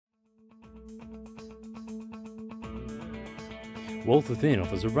Wealth Within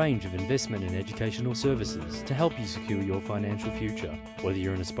offers a range of investment and educational services to help you secure your financial future. Whether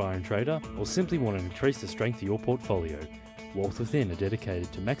you're an aspiring trader or simply want to increase the strength of your portfolio, Wealth Within are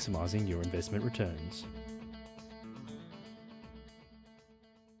dedicated to maximising your investment returns.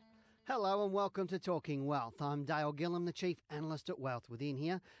 Hello and welcome to Talking Wealth. I'm Dale Gillham, the Chief Analyst at Wealth Within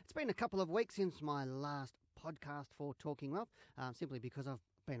here. It's been a couple of weeks since my last podcast for Talking Wealth, simply because I've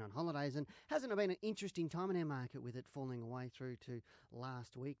been on holidays, and hasn't it been an interesting time in our market with it falling away through to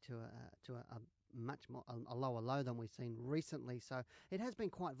last week to a much more a lower low than we've seen recently. So it has been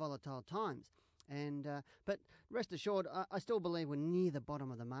quite volatile times. And but rest assured, I still believe we're near the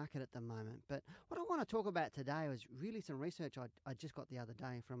bottom of the market at the moment. But what I want to talk about today was really some research I just got the other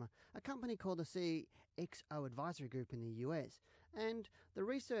day from a company called the CXO Advisory Group in the US. And the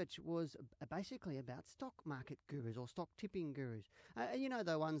research was basically about stock market gurus or stock tipping gurus. You know,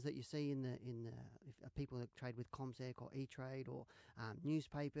 the ones that you see in the people that trade with CommSec or E-Trade or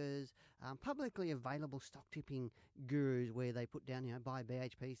newspapers, publicly available stock tipping gurus where they put down, buy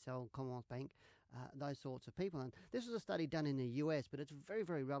BHP, sell Commonwealth Bank, those sorts of people. And this was a study done in the US, but it's very,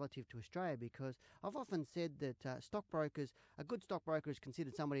 very relative to Australia, because I've often said that a good stockbroker is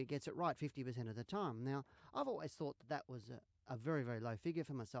considered somebody who gets it right 50% of the time. Now, I've always thought that was a very, very low figure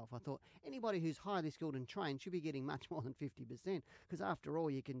for myself. I thought anybody who's highly skilled and trained should be getting much more than 50%, because after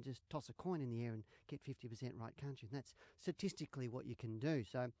all, you can just toss a coin in the air and get 50% right, can't you? And that's statistically what you can do.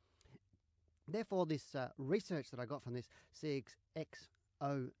 So therefore, this research that I got from this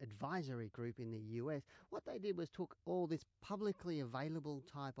CXO Advisory Group in the US, what they did was took all this publicly available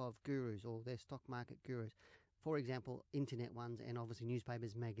type of gurus, or their stock market gurus, for example, internet ones and obviously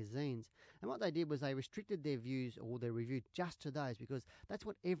newspapers, magazines. And what they did was they restricted their views or their review just to those, because that's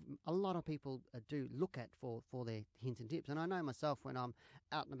what a lot of people do look at for their hints and tips. And I know myself, when I'm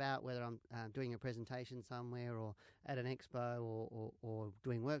out and about, whether I'm doing a presentation somewhere or at an expo or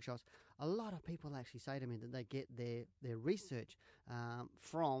doing workshops, a lot of people actually say to me that they get their research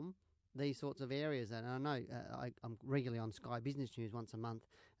from these sorts of areas. And I know I'm regularly on Sky Business News once a month,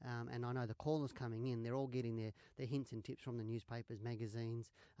 and I know the callers coming in, they're all getting their hints and tips from the newspapers,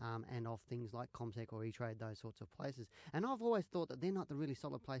 magazines, and of things like CommSec or E-Trade, those sorts of places. And I've always thought that they're not the really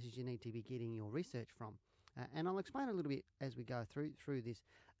solid places you need to be getting your research from. And I'll explain a little bit as we go through this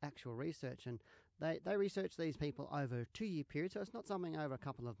actual research. And they researched these people over a 2-year period, so it's not something over a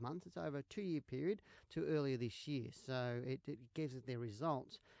couple of months, it's over a 2-year period to earlier this year. So it gives us their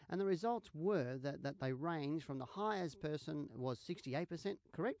results. And the results were that they range from the highest person was 68%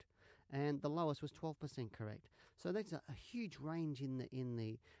 correct, and the lowest was 12% correct. So that's a huge range in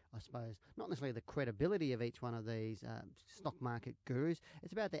the I suppose, not necessarily the credibility of each one of these stock market gurus,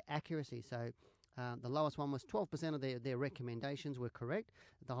 it's about their accuracy. So the lowest one was 12% of their recommendations were correct.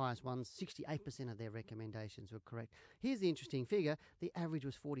 The highest ones, 68% of their recommendations were correct. Here's the interesting figure. The average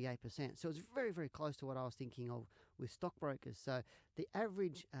was 48%. So it's very, very close to what I was thinking of with stockbrokers. So the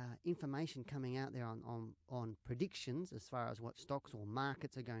average information coming out there on predictions as far as what stocks or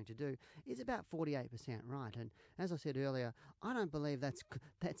markets are going to do is about 48% right. And as I said earlier, I don't believe that's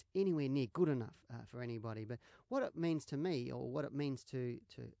anywhere near good enough for anybody. But what it means to me, or what it means to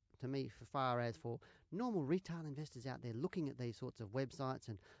me, for far as for normal retail investors out there looking at these sorts of websites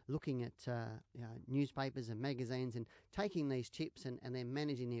and looking at newspapers and magazines and taking these tips and then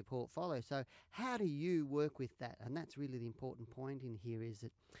managing their portfolio. So how do you work with that? And that's really the important point in here, is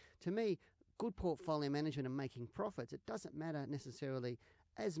that, to me, good portfolio management and making profits, it doesn't matter necessarily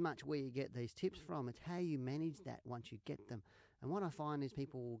as much where you get these tips from. It's how you manage that once you get them. And what I find is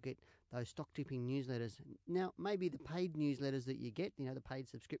people will get those stock tipping newsletters. Now, maybe the paid newsletters that you get, the paid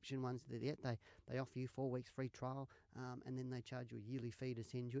subscription ones that you get, they offer you 4 weeks free trial, and then they charge you a yearly fee to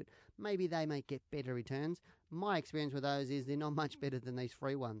send you it. Maybe they may get better returns. My experience with those is they're not much better than these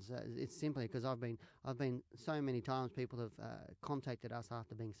free ones. It's simply because I've been so many times people have contacted us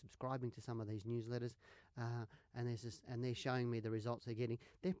after subscribing to some of these newsletters, and they're showing me the results they're getting.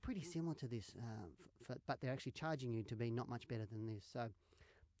 They're pretty similar to this, but they're actually charging you to be not much better than this. So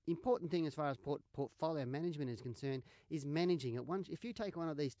important thing as far as portfolio management is concerned is managing it. If you take one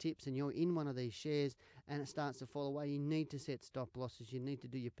of these tips and you're in one of these shares and it starts to fall away, you need to set stop losses. You need to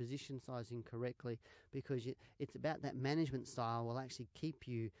do your position sizing correctly, because it's about that management style will actually keep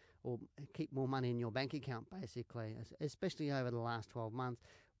you, or keep more money in your bank account, basically, especially over the last 12 months.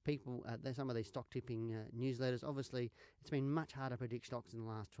 People, there's some of these stock tipping newsletters. Obviously, it's been much harder to predict stocks in the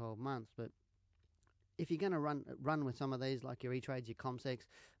last 12 months, but if you're going to run with some of these, like your E-Trades, your Comsecs,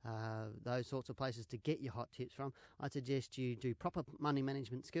 those sorts of places to get your hot tips from, I'd suggest you do proper money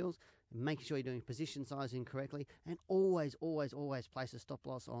management skills, making sure you're doing position sizing correctly, and always place a stop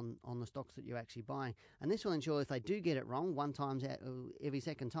loss on the stocks that you're actually buying. And this will ensure if they do get it wrong one time out every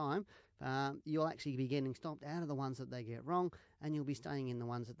second time, you'll actually be getting stopped out of the ones that they get wrong, and you'll be staying in the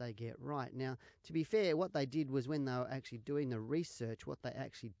ones that they get right. Now, to be fair, what they did was when they were actually doing the research, what they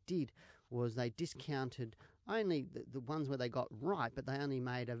actually did was they discounted only the ones where they got right, but they only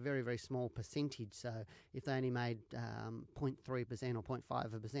made a very, very small percentage. So if they only made 0.3% or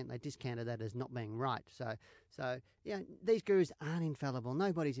 0.5%, they discounted that as not being right. So yeah, these gurus aren't infallible.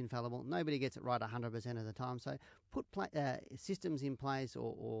 Nobody's infallible. Nobody gets it right 100% of the time. So put systems in place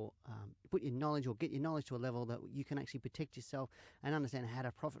or put your knowledge or get your knowledge to a level that you can actually protect yourself and understand how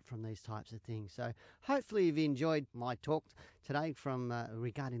to profit from these types of things. So hopefully you've enjoyed my talk today from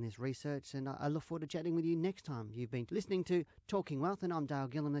regarding this research, and I look forward to chatting with you next time. You've been listening to Talking Wealth, and I'm Dale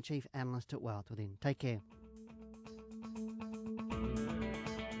Gillham, the Chief Analyst at Wealth Within. Take care.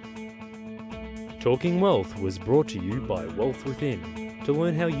 Talking Wealth was brought to you by Wealth Within. To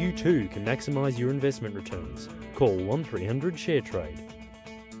learn how you too can maximise your investment returns, call 1300 ShareTrade.